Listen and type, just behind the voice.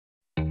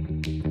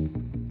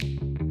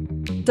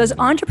Does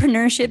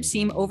entrepreneurship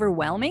seem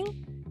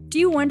overwhelming? Do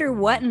you wonder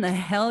what in the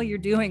hell you're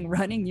doing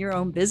running your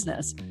own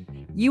business?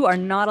 You are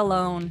not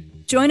alone.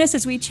 Join us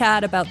as we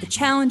chat about the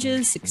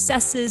challenges,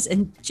 successes,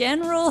 and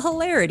general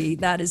hilarity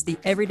that is the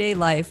everyday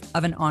life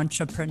of an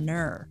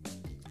entrepreneur.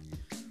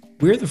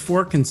 We're the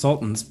four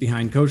consultants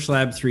behind Coach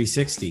Lab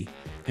 360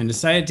 and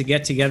decided to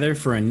get together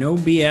for a no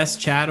BS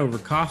chat over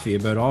coffee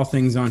about all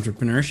things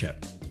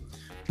entrepreneurship.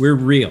 We're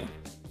real.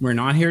 We're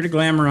not here to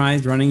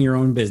glamorize running your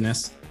own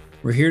business.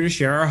 We're here to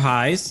share our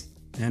highs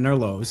and our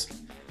lows,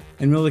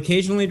 and we'll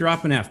occasionally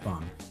drop an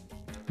F-bomb.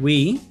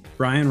 We,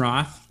 Brian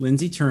Roth,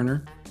 Lindsay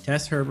Turner,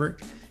 Tess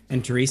Herbert,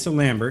 and Teresa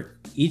Lambert,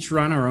 each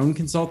run our own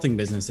consulting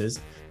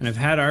businesses and have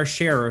had our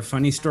share of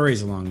funny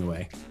stories along the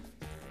way.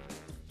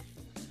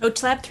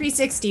 Coach Lab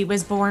 360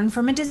 was born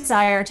from a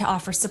desire to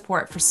offer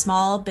support for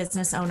small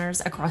business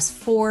owners across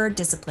 4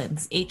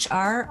 disciplines: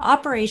 HR,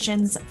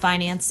 operations,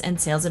 finance,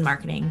 and sales and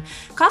marketing.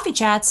 Coffee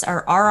chats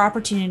are our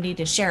opportunity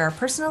to share our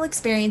personal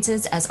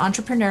experiences as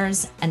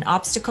entrepreneurs and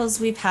obstacles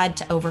we've had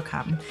to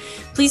overcome.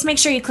 Please make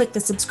sure you click the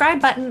subscribe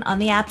button on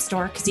the App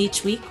Store, because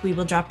each week we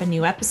will drop a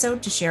new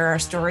episode to share our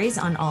stories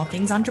on all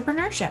things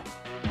entrepreneurship.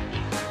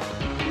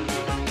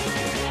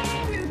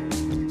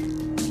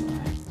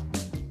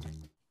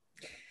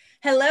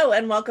 Hello,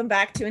 and welcome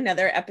back to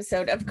another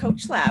episode of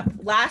Coach Lab.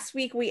 Last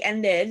week, we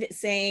ended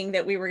saying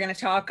that we were going to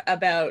talk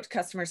about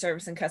customer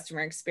service and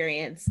customer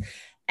experience.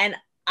 And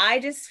I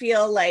just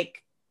feel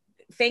like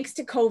thanks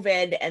to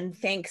COVID and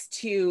thanks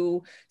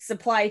to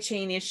supply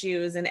chain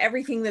issues and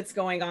everything that's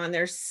going on,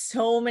 there's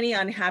so many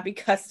unhappy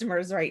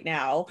customers right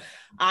now.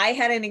 I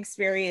had an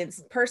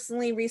experience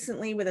personally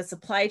recently with a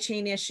supply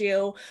chain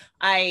issue.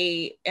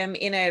 I am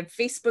in a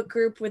Facebook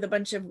group with a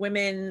bunch of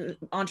women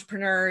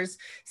entrepreneurs.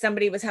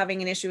 Somebody was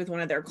having an issue with one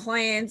of their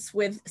clients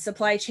with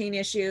supply chain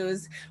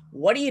issues.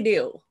 What do you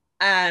do?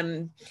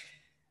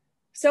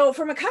 So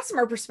from a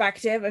customer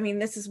perspective, I mean,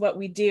 this is what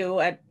we do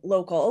at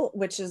Local,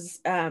 which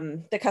is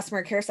the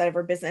customer care side of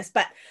our business.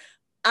 But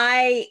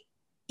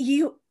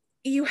you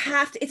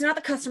have to, it's not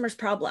the customer's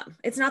problem.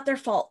 It's not their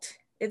fault.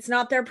 It's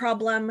not their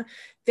problem.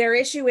 Their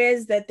issue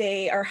is that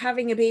they are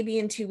having a baby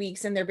in 2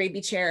 weeks and their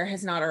baby chair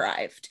has not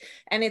arrived.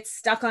 And it's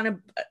stuck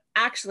on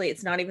actually,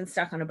 it's not even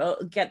stuck on a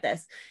boat. Get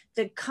this.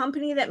 The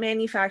company that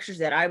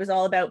manufactures it, I was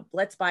all about,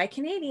 let's buy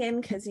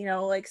Canadian because, you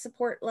know, like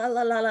support, la,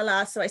 la, la, la,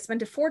 la. So I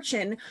spent a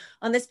fortune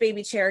on this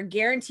baby chair,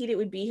 guaranteed it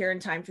would be here in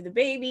time for the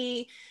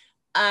baby.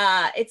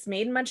 It's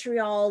made in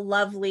Montreal,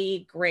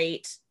 lovely,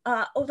 great.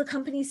 The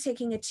company's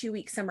taking a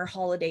 2-week summer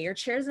holiday. Your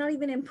chair's not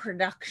even in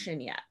production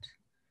yet.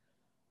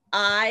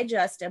 I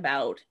just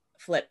about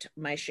flipped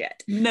my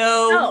shit.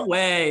 No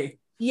way.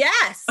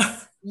 Yes.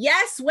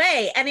 Yes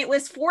way. And it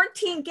was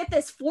 14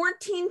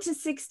 to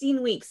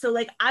 16 weeks. So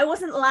like I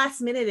wasn't last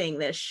minuting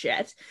this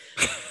shit.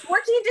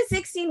 14 to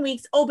 16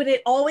 weeks. Oh, but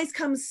it always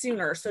comes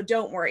sooner. So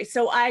don't worry.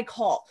 So I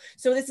call.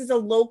 So this is a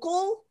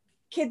local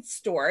kids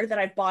store that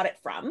I bought it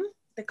from.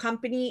 The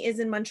company is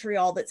in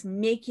Montreal that's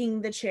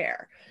making the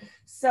chair.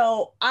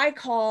 So I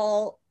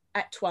call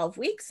at 12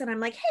 weeks and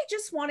I'm like, hey,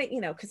 just wanting,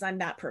 because I'm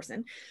that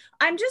person.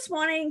 I'm just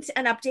wanting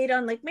an update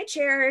on like my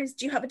chairs.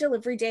 Do you have a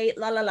delivery date?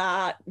 La, la,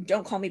 la.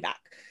 Don't call me back.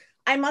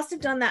 I must have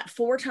done that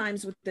 4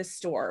 times with this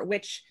store,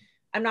 which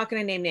I'm not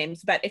going to name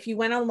names, but if you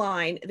went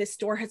online, this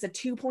store has a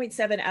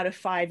 2.7 out of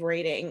 5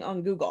 rating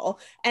on Google,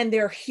 and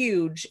they're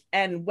huge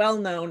and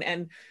well-known,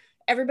 and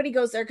everybody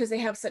goes there because they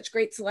have such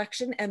great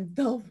selection and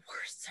the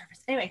worst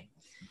service. Anyway,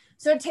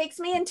 so it takes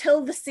me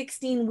until the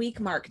 16-week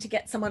mark to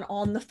get someone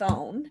on the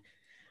phone.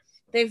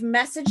 They've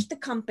messaged the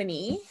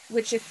company,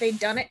 which if they'd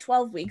done it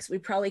 12 weeks, we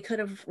probably could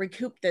have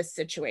recouped this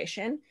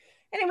situation.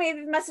 Anyway,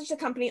 they've messaged the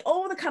company.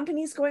 Oh, the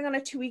company's going on a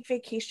 2-week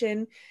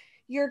vacation.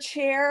 Your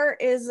chair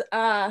is,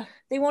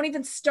 they won't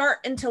even start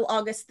until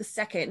August the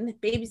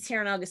 2nd. Baby's here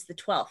on August the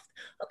 12th.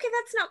 Okay,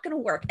 that's not going to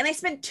work. And I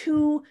spent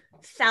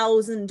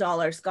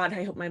 $2,000. God,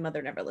 I hope my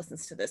mother never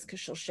listens to this because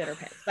she'll shit her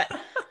pants. But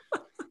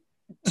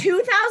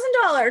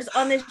 $2,000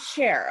 on this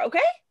chair, okay?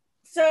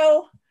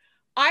 So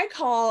I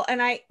call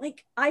and I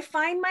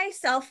find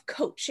myself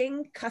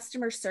coaching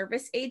customer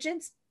service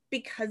agents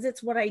because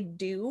it's what I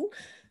do.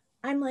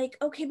 I'm like,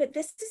 okay, but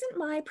this isn't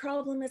my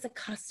problem as a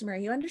customer.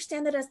 You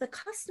understand that as the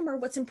customer,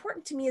 what's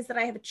important to me is that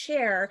I have a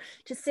chair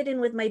to sit in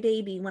with my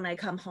baby when I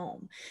come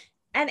home.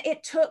 And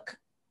it took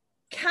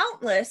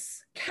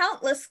countless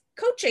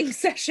coaching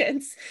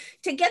sessions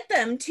to get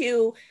them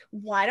to,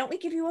 why don't we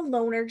give you a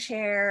loaner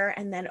chair?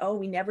 And then, oh,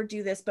 we never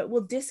do this, but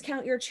we'll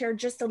discount your chair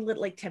just a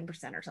little, like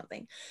 10% or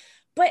something.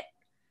 But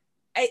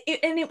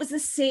it was the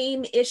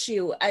same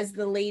issue as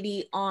the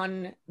lady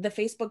on the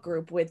Facebook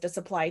group with the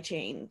supply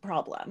chain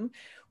problem,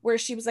 where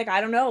she was like, I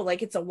don't know,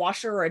 like it's a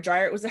washer or a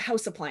dryer. It was a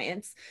house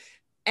appliance.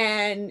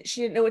 And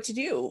she didn't know what to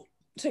do.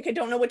 It's like, I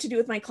don't know what to do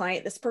with my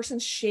client. This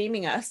person's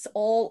shaming us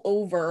all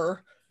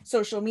over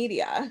social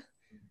media.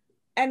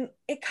 And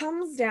it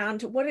comes down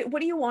to what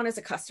do you want as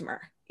a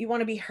customer? You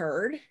want to be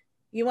heard.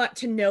 You want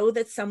to know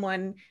that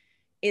someone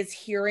is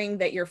hearing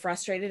that you're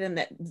frustrated and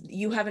that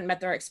you haven't met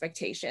their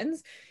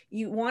expectations.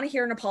 You want to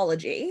hear an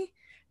apology.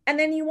 And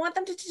then you want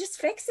them to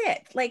just fix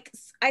it. Like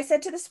I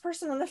said to this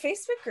person on the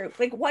Facebook group,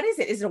 like, what is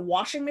it? Is it a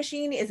washing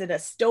machine? Is it a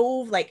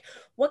stove? Like,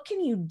 what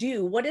can you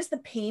do? What is the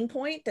pain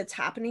point that's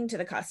happening to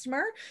the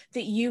customer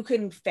that you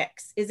can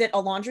fix? Is it a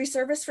laundry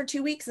service for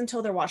 2 weeks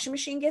until their washing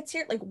machine gets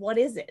here? Like, what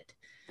is it?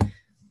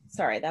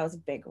 Sorry, that was a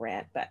big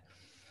rant, but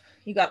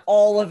you got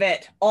all of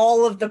it,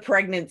 all of the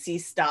pregnancy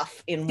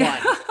stuff in one.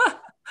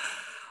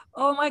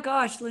 Oh my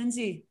gosh,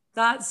 Lindsay,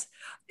 that's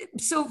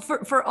so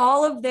for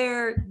all of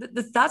their,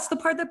 that's the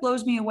part that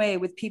blows me away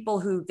with people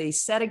who they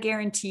set a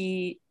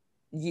guarantee.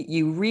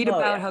 You read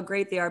about how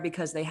great they are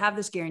because they have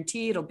this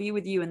guarantee. It'll be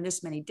with you in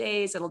this many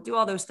days. It'll do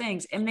all those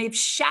things. And they've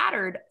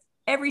shattered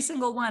every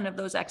single one of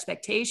those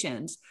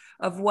expectations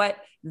of what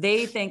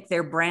they think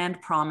their brand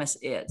promise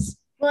is.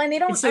 Well, and they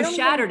don't, and so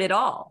shattered it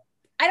all.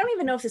 I don't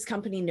even know if this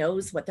company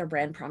knows what their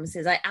brand promise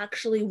is. I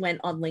actually went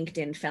on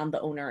LinkedIn, found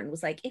the owner, and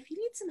was like, if you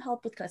need some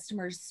help with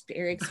customer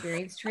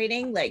experience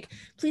training, like,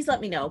 please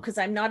let me know. Because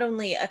I'm not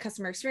only a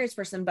customer experience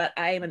person, but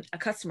I am a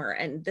customer,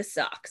 and this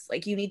sucks.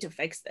 Like, you need to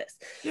fix this.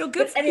 You know,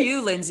 good for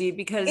you, Lindsay,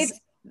 because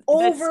it's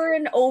over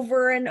and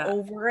over and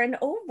over and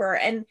over.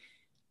 And,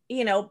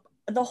 you know,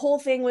 the whole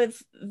thing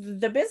with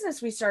the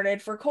business we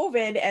started for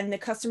COVID and the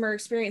customer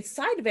experience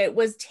side of it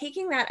was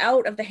taking that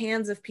out of the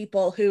hands of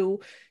people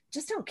who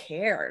just don't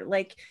care.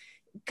 Like,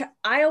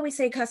 I always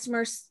say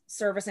customer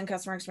service and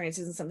customer experience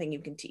isn't something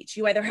you can teach.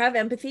 You either have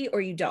empathy or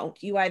you don't.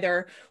 You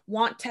either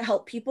want to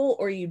help people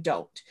or you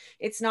don't.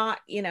 It's not,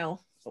 you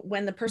know,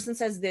 when the person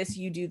says this,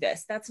 you do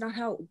this. That's not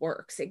how it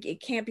works. It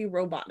can't be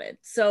roboted.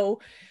 So,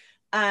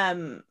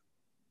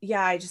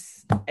 yeah,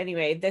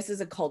 anyway, this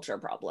is a culture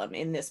problem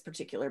in this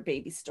particular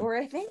baby store,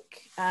 I think.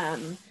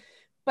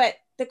 But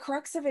the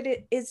crux of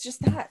it is just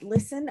that: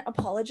 listen,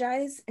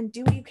 apologize, and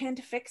do what you can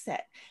to fix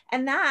it.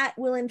 And that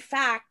will, in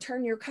fact,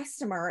 turn your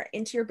customer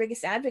into your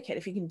biggest advocate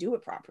if you can do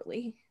it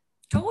properly.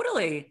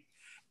 Totally.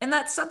 And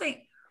that's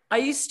something I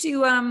used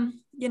to,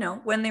 you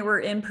know, when they were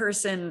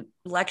in-person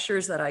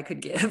lectures that I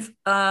could give,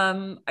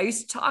 I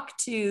used to talk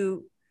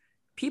to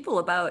people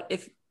about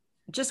if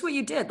just what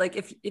you did, like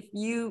if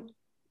you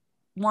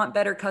want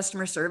better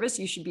customer service,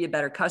 you should be a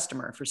better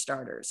customer for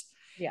starters.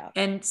 Yeah.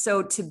 And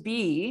so to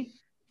be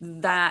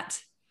that,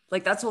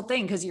 like, that's the whole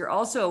thing, because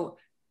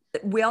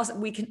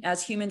we can,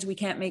 as humans, we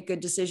can't make good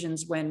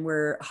decisions when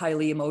we're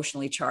highly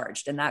emotionally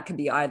charged, and that can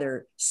be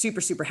either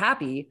super, super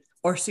happy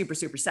or super,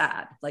 super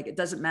sad. Like, it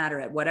doesn't matter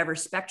at whatever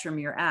spectrum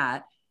you're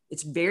at,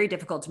 it's very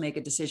difficult to make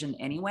a decision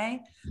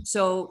anyway.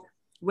 So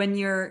when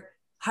you're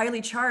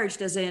highly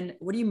charged, as in,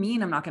 what do you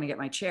mean I'm not going to get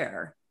my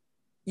chair?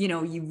 You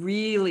know, you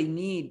really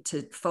need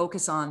to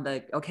focus on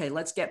okay,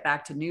 let's get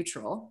back to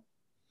neutral.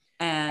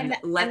 And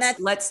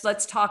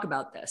let's talk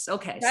about this.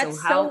 Okay. That's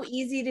so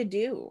easy to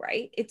do,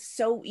 right? It's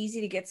so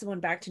easy to get someone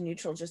back to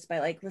neutral just by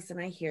like, listen,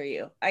 I hear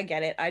you. I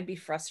get it. I'd be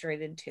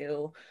frustrated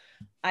too.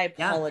 I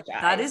apologize.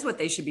 Yeah, that is what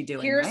they should be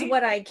doing. Here's right?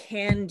 what I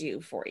can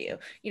do for you.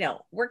 You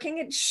know,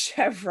 working at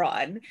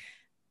Chevron,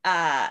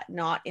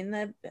 not in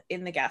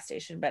the gas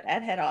station, but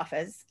at head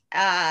office,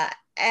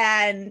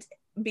 and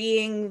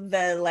being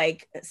the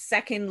like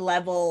second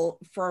level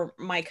for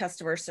my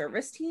customer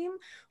service team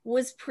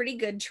was pretty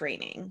good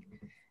training.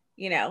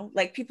 You know,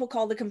 like, people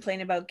call to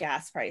complain about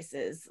gas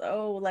prices.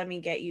 Oh, let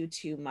me get you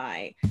to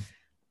my,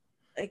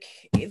 like,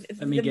 I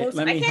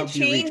can't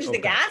change the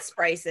gas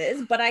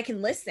prices, but I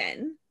can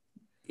listen.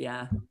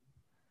 Yeah.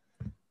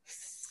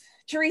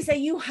 Teresa,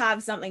 you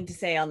have something to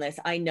say on this.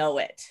 I know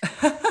it.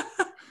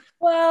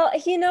 Well,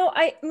 you know,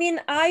 I mean,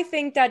 I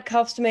think that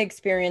customer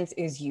experience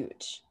is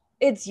huge.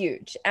 It's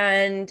huge.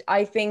 And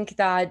I think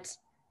that,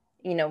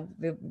 you know,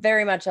 we're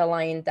very much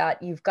aligned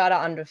that you've got to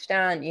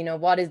understand, you know,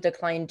 what is the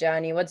client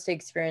journey, what's the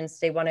experience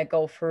they want to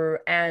go through.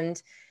 And,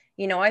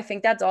 you know, I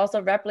think that's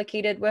also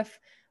replicated with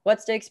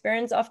what's the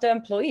experience of the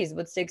employees,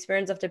 what's the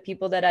experience of the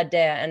people that are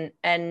there.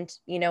 And,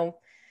 you know,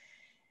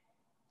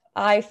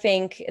 I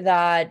think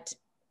that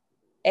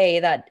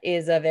that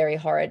is a very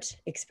hard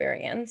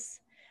experience,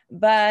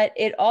 but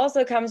it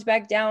also comes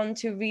back down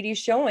to really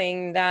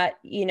showing that,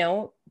 you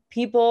know,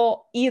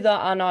 people either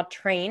are not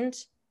trained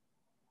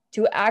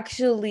to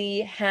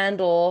actually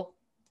handle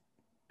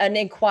an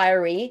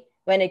inquiry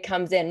when it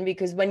comes in,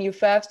 because when you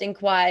first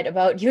inquired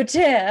about your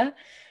chair,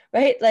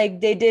 right,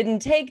 like, they didn't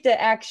take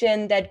the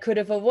action that could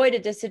have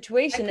avoided the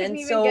situation. I couldn't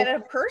even get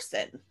a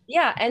person.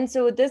 Yeah. And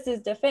so this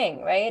is the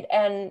thing, right?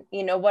 And,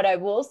 you know, what I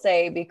will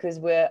say, because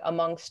we're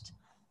amongst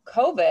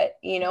COVID,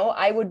 you know,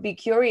 I would be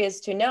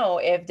curious to know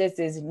if this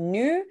is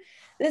new,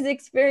 this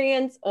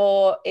experience,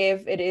 or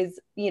if it is,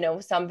 you know,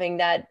 something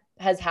that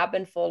has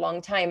happened for a long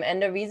time.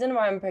 And the reason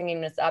why I'm bringing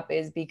this up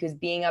is because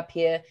being up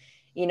here,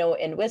 you know,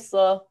 in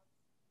Whistler,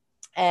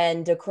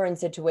 and the current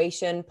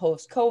situation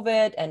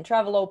post-COVID and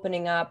travel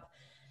opening up,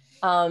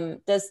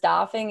 the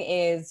staffing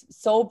is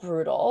so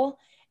brutal.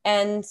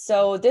 And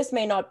so this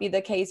may not be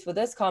the case for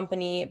this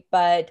company,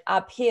 but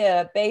up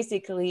here,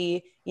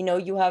 basically, you know,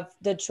 you have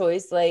the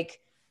choice,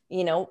 like,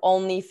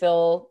 only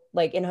fill,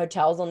 like in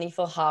hotels, only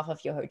fill half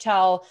of your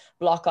hotel,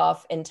 block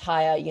off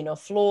entire,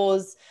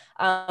 floors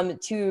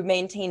to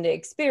maintain the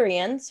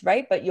experience,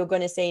 right? But you're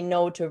going to say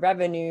no to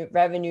revenue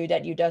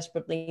that you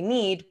desperately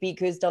need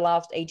because the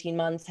last 18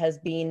 months has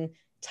been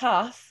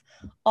tough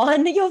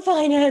on your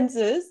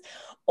finances,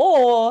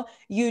 or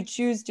you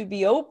choose to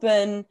be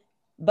open,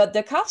 but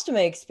the customer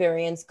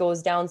experience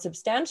goes down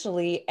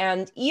substantially.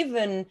 And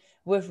even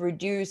with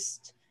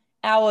reduced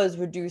hours,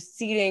 reduced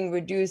seating,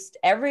 reduced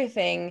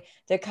everything,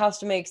 the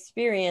customer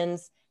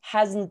experience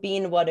hasn't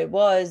been what it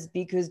was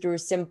because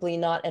there's simply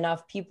not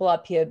enough people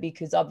up here,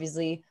 because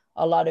obviously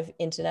a lot of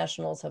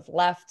internationals have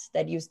left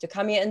that used to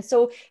come here. And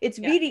so it's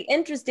really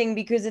interesting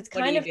because it's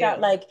kind of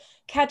that like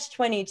catch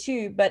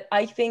 22. But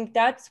I think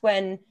that's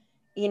when,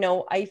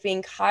 I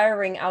think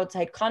hiring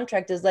outside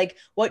contractors, like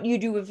what you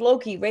do with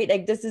Loki, right?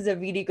 Like this is a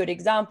really good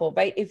example,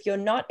 right? If you're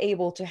not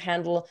able to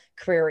handle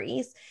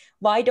queries,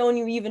 why don't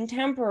you even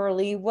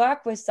temporarily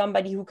work with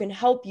somebody who can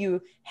help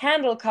you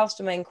handle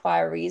customer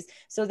inquiries,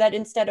 so that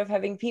instead of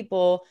having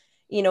people,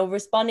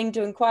 responding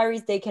to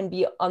inquiries, they can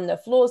be on the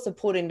floor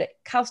supporting the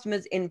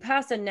customers in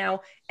person now,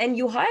 and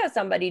you hire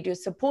somebody to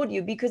support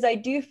you. Because I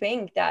do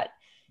think that,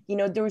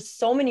 there's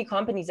so many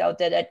companies out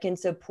there that can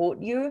support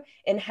you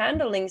in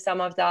handling some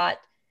of that,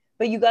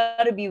 but you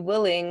got to be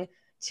willing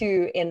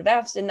to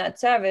invest in that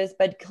service.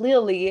 But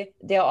clearly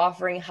they're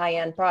offering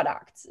high-end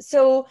products.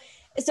 So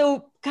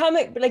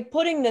coming, like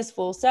putting this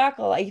full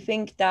circle, I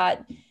think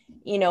that,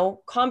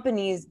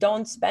 companies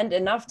don't spend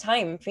enough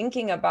time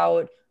thinking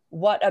about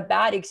what a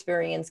bad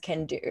experience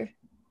can do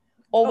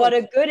or what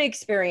a good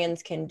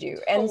experience can do.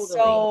 And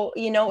so,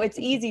 it's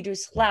easy to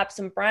slap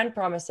some brand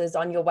promises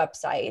on your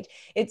website.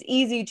 It's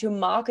easy to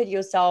market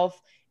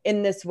yourself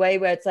in this way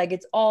where it's like,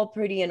 it's all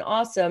pretty and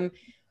awesome.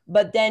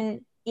 But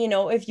then,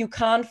 if you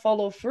can't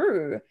follow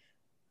through,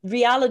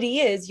 reality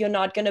is you're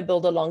not going to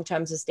build a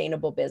long-term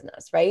sustainable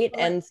business, right?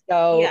 And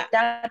so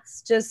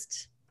that's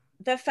just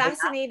the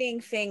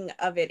fascinating thing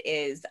of it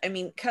is, I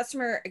mean,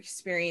 customer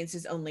experience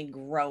is only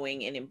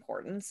growing in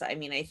importance. I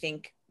mean, I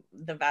think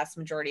the vast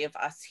majority of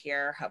us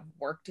here have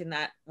worked in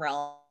that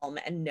realm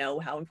and know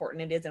how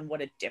important it is and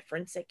what a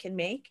difference it can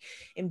make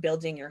in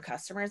building your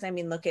customers. I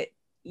mean, look at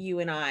you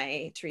and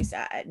I,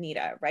 Teresa, at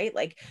Nita, right?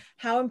 Like,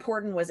 how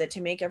important was it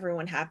to make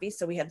everyone happy?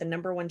 So we had the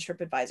 #1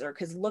 TripAdvisor,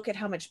 because look at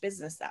how much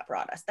business that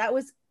brought us. That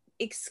was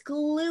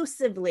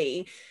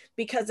exclusively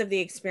because of the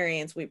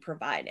experience we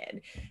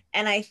provided.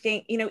 And I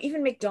think,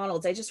 even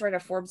McDonald's, I just read a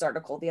Forbes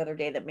article the other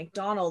day that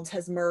McDonald's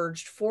has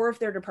merged 4 of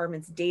their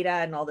departments' data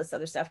and all this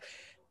other stuff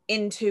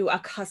into a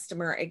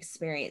customer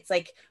experience.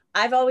 Like,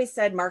 I've always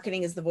said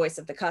marketing is the voice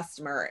of the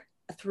customer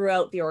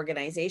throughout the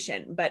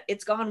organization, but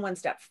it's gone one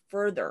step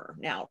further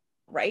now,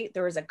 right?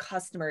 There is a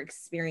customer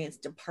experience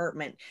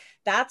department.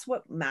 That's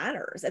what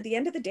matters. At the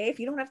end of the day, if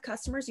you don't have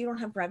customers, you don't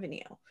have revenue.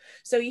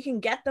 So you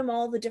can get them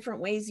all the different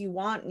ways you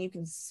want, and you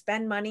can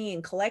spend money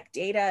and collect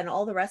data and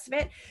all the rest of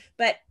it.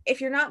 But if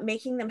you're not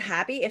making them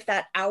happy, if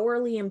that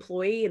hourly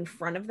employee in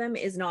front of them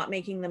is not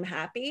making them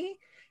happy,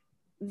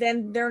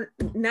 then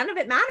none of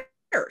it matters.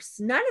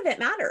 None of it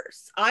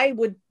matters. I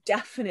would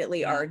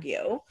definitely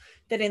argue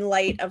that in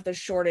light of the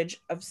shortage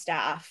of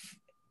staff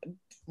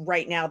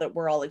right now that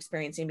we're all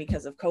experiencing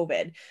because of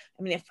COVID,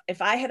 I mean,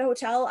 if I had a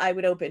hotel, I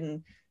would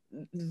open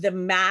the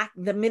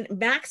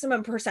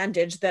maximum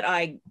percentage that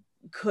I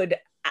could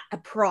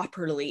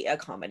properly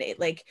accommodate.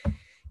 Like,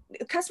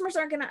 customers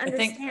aren't going to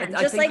understand.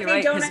 Just like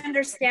they don't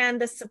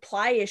understand the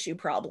supply issue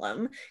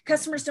problem.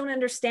 Customers don't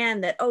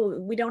understand that, oh,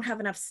 we don't have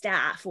enough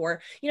staff. Or,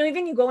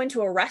 even you go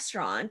into a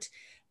restaurant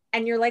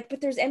and you're like,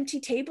 but there's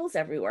empty tables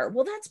everywhere.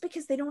 Well, that's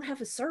because they don't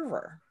have a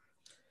server.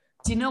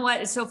 Do you know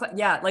what? It's so fun.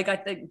 Yeah. Like, I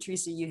think,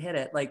 Teresa, you hit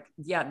it. Like,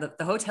 yeah,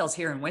 the hotels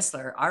here in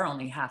Whistler are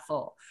only half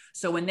full.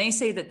 So when they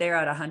say that they're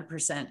at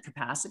 100%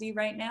 capacity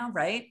right now,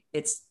 right,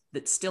 it's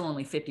still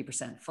only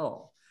 50%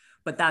 full.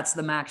 But that's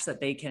the max that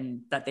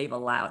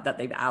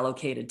they've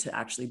allocated to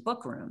actually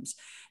book rooms.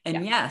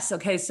 And yes.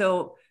 Okay.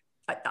 So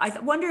I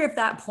wonder if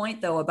that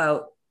point though,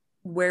 about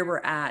where we're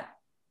at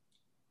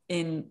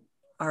in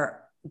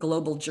our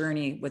global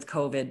journey with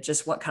COVID,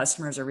 just what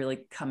customers are really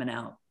coming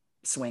out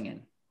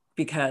swinging,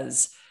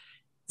 because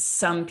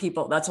some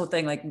people, that's the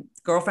thing, like,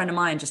 girlfriend of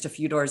mine, just a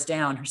few doors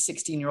down, her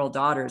 16-year-old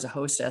daughter is a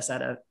hostess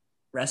at a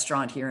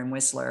restaurant here in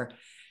Whistler,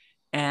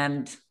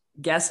 and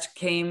guest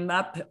came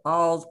up,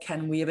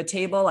 can we have a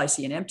table? I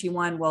see an empty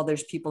one. Well,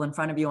 there's people in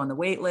front of you on the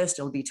wait list.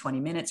 It'll be 20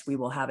 minutes. We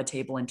will have a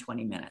table in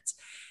 20 minutes.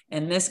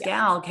 And this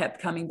gal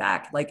kept coming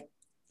back, like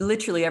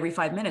literally every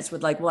 5 minutes,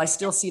 with like, well, I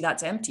still see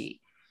that's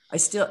empty. I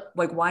still,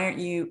 like, why aren't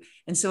you?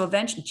 And so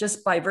eventually,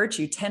 just by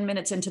virtue, 10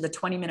 minutes into the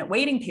 20-minute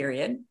waiting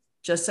period,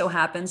 just so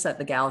happens that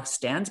the gal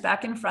stands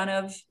back in front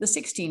of the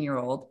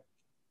 16-year-old,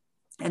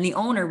 and the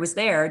owner was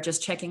there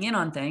just checking in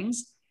on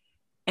things.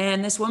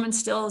 And this woman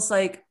still is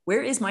like,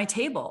 where is my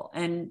table?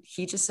 And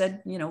he just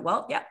said,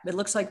 well, yeah, it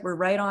looks like we're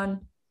right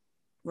on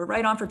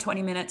for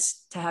 20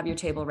 minutes to have your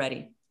table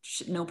ready.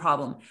 No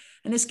problem.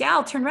 And this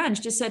gal turned around and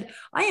she just said,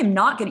 I am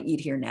not going to eat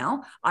here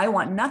now. I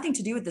want nothing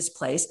to do with this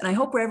place. And I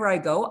hope wherever I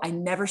go, I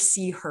never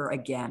see her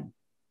again.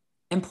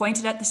 And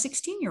pointed at the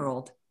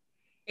 16-year-old.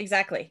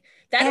 Exactly.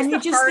 That and is you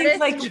the just hardest think,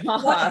 like,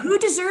 job. who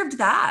deserved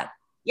that?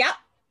 Yep.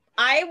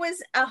 I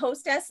was a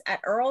hostess at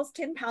Earl's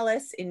Tin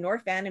Palace in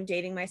North Van. I'm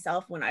dating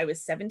myself when I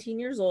was 17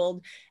 years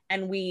old.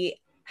 And we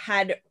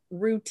had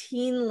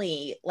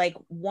routinely like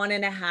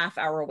 1.5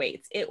 hour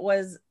waits. It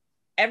was,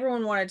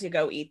 everyone wanted to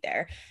go eat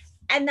there.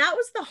 And that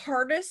was the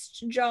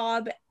hardest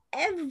job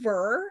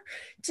ever,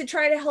 to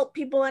try to help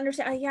people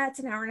understand, oh, yeah, it's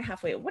an 1.5 hour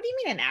wait. What do you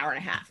mean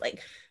 1.5 hours?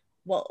 Like,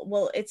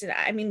 well,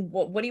 I mean,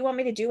 what do you want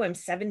me to do? I'm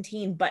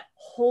 17, but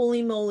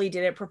holy moly,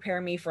 did it prepare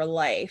me for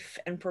life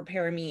and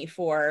prepare me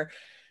for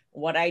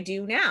what I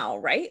do now,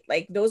 right?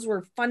 Like, those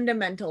were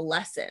fundamental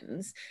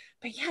lessons.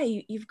 But yeah,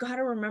 you've got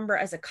to remember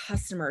as a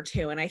customer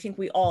too. And I think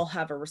we all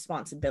have a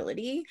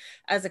responsibility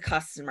as a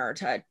customer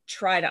to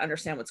try to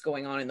understand what's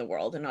going on in the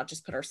world and not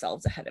just put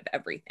ourselves ahead of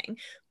everything.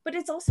 But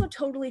it's also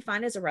totally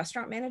fine as a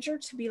restaurant manager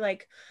to be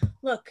like,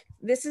 look,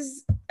 this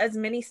is as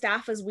many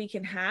staff as we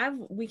can have.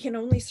 We can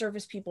only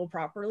service people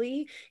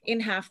properly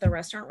in half the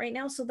restaurant right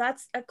now. So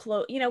that's a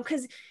close,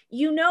 because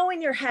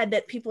in your head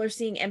that people are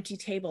seeing empty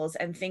tables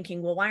and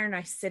thinking, well, why aren't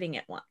I sitting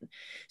at one?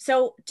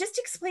 So just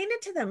explain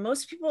it to them.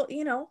 Most people,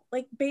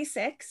 like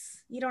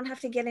basics, you don't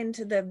have to get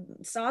into the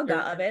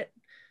saga of it.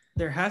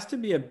 There has to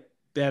be a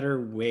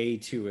better way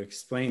to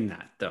explain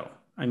that, though.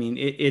 I mean,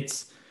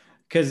 it's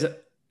because,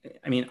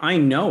 I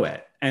know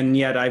it, and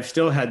yet I've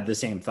still had the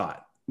same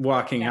thought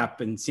walking up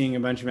and seeing a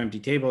bunch of empty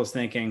tables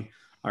thinking,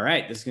 all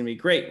right, this is going to be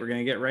great. We're going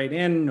to get right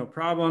in, no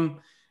problem.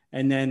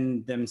 And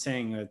then them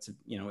saying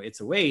it's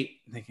a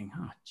wait, thinking,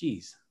 oh,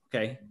 geez,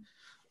 okay.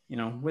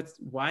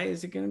 Why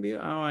is it going to be?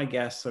 Oh, I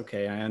guess.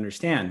 Okay. I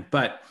understand.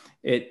 But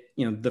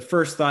the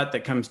first thought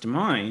that comes to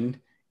mind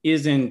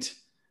isn't,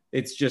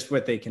 it's just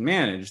what they can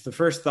manage. The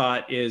first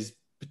thought is,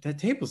 but that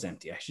table's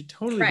empty. I should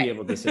totally be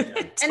able to sit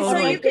down. And so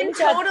you can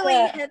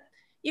totally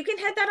you can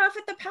head that off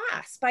at the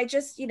pass by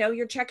just,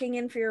 you're checking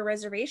in for your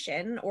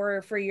reservation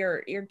or for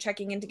you're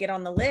checking in to get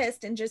on the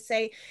list, and just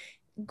say,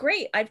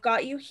 great, I've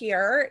got you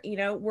here.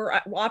 We're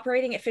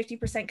operating at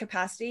 50%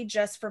 capacity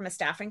just from a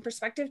staffing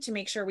perspective to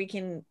make sure we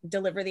can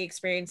deliver the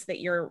experience that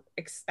you're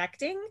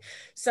expecting.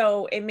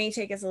 So it may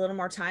take us a little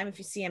more time if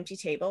you see empty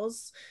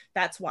tables.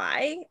 That's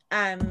why.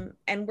 And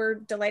we're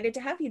delighted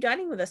to have you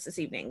dining with us this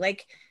evening.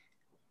 Like,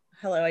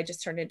 hello, I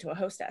just turned into a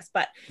hostess,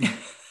 but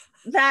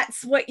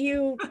that's what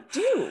you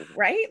do,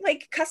 right?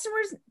 Like,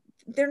 customers,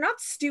 they're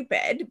not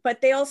stupid, but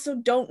they also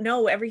don't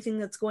know everything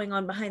that's going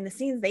on behind the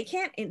scenes. They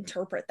can't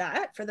interpret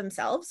that for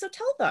themselves. So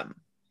tell them.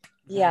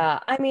 Yeah.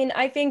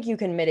 I think you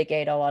can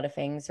mitigate a lot of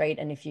things, right?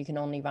 And if you can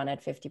only run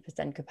at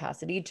 50%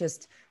 capacity,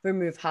 just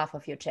remove half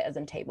of your chairs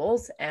and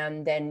tables,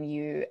 and then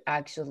you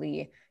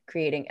actually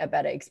creating a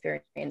better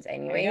experience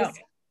anyways.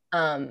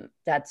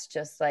 That's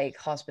just like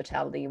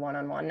hospitality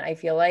one-on-one, I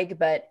feel like.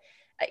 But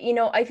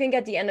I think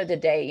at the end of the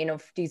day,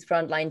 these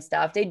frontline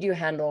staff, they do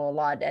handle a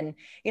lot. And,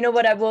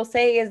 what I will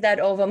say is that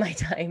over my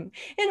time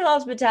in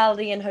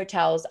hospitality and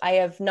hotels, I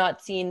have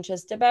not seen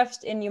just the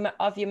best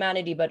of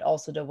humanity, but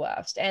also the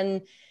worst.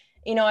 And,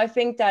 I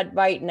think that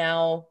right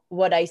now,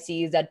 what I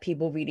see is that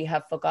people really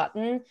have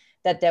forgotten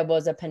that there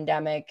was a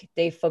pandemic.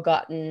 They've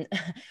forgotten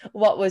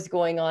what was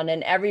going on.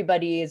 And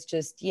everybody is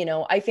just,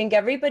 I think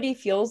everybody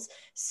feels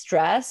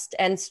stressed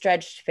and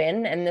stretched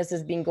thin. And this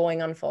has been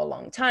going on for a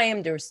long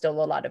time. There's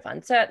still a lot of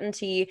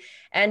uncertainty,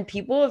 and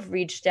people have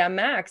reached their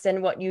max.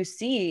 And what you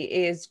see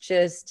is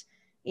just,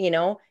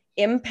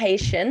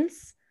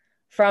 impatience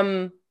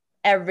from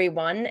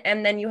everyone.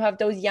 And then you have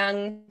those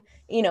young,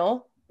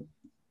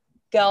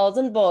 girls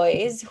and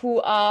boys who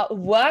are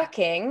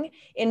working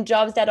in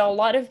jobs that a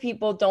lot of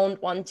people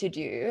don't want to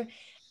do,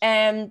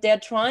 and they're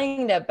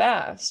trying their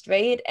best,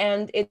 right?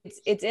 And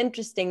it's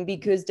interesting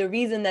because the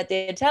reason that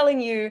they're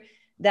telling you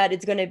that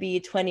it's going to be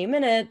 20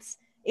 minutes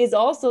is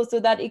also so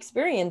that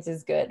experience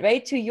is good,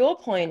 right? To your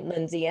point,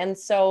 Lindsay. And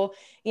so,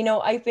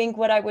 I think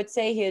what I would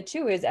say here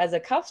too is, as a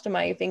customer,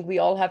 I think we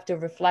all have to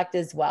reflect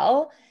as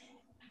well,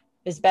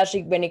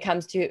 especially when it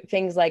comes to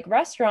things like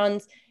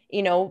restaurants.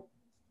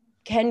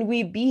 Can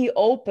we be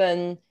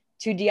open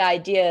to the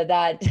idea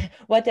that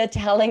what they're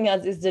telling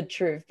us is the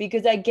truth?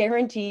 Because I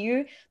guarantee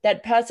you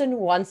that person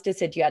wants to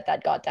sit you at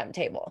that goddamn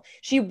table.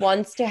 She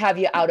wants to have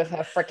you out of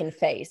her freaking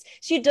face.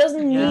 She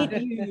doesn't need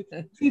you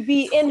to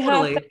be in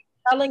her face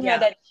telling her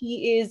that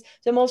she is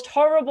the most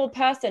horrible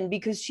person,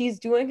 because she's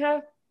doing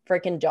her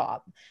freaking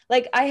job.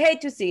 Like, I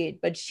hate to see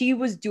it, but she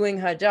was doing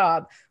her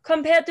job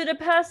compared to the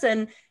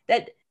person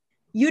that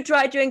you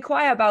tried to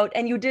inquire about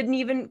and you didn't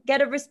even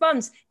get a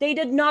response. They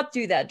did not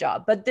do that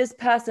job, but this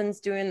person's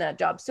doing that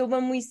job. So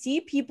when we see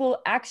people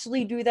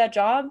actually do that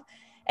job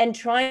and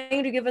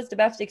trying to give us the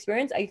best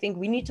experience, I think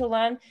we need to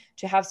learn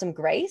to have some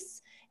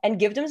grace and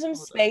give them some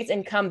space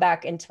and come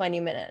back in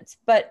 20 minutes.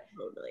 But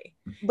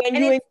when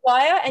you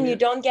inquire and you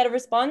don't get a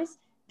response,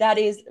 That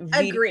is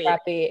really Agree.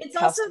 crappy. It's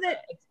also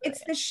that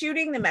it's the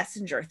shooting the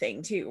messenger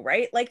thing too,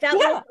 right? Like that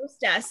little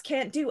hostess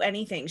can't do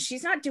anything.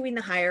 She's not doing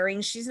the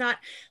hiring. She's not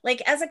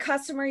like, as a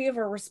customer, you have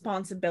a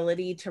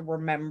responsibility to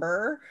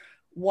remember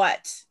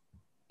what,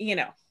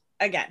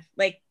 again,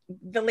 like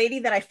the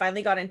lady that I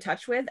finally got in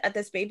touch with at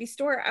this baby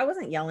store, I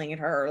wasn't yelling at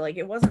her. Like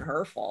it wasn't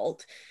her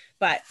fault,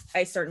 but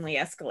I certainly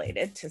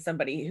escalated to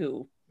somebody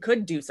who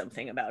could do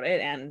something about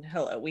it. And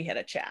hello, we had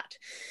a chat.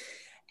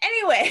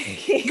 Anyway,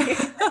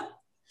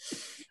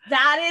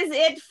 that is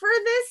it for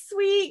this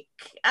week.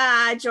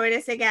 Join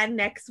us again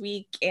next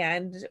week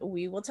and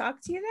we will talk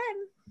to you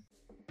then.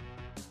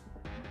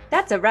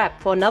 That's a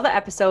wrap for another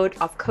episode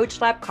of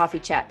Coach Lab Coffee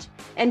Chat.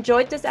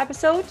 Enjoyed this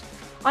episode?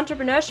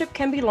 Entrepreneurship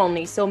can be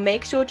lonely, so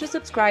make sure to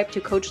subscribe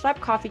to Coach Lab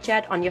Coffee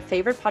Chat on your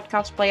favorite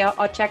podcast player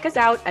or check us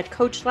out at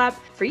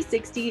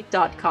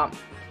coachlab360.com.